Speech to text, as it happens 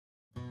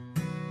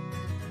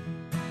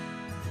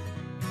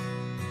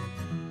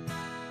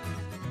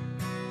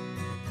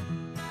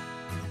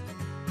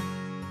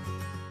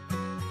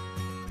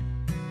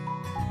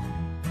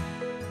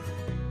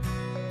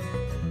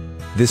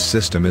This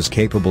system is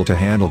capable to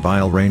handle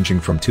vial ranging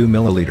from 2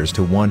 ml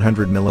to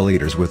 100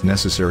 ml with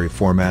necessary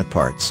format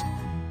parts.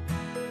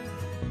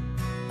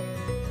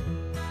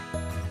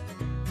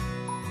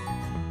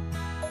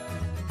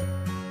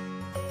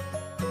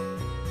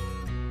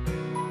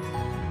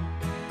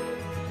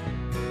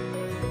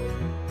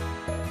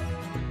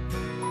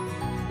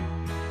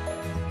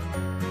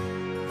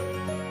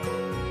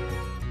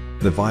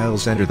 The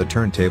vials enter the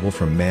turntable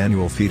from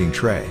manual feeding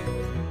tray.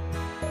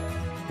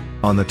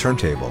 On the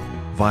turntable,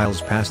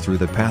 vials pass through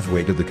the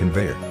pathway to the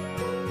conveyor.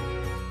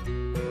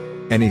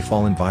 Any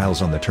fallen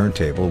vials on the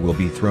turntable will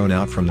be thrown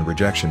out from the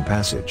rejection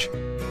passage.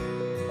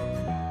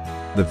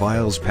 The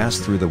vials pass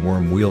through the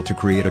worm wheel to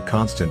create a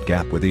constant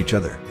gap with each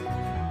other.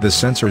 The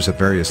sensors at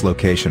various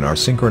locations are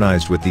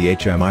synchronized with the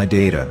HMI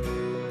data.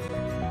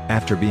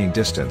 After being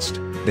distanced,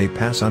 they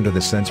pass under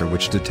the sensor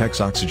which detects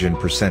oxygen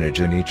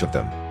percentage in each of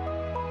them.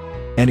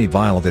 Any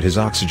vial that has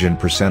oxygen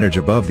percentage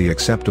above the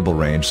acceptable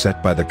range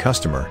set by the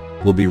customer,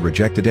 will be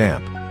rejected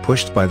amp,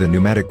 pushed by the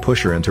pneumatic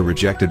pusher into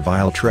rejected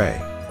vial tray.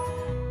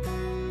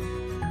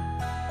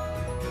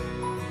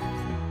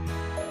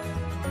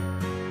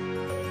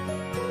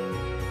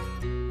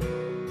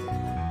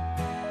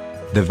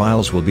 The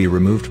vials will be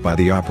removed by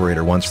the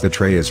operator once the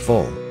tray is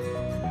full.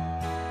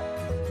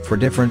 For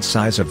different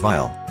size of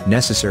vial,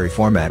 necessary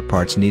format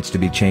parts needs to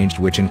be changed,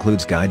 which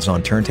includes guides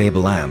on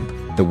turntable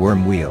amp, the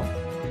worm wheel.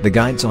 The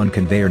guides on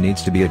conveyor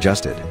needs to be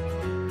adjusted.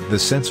 The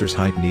sensor's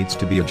height needs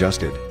to be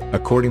adjusted,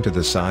 according to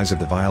the size of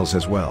the vials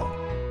as well.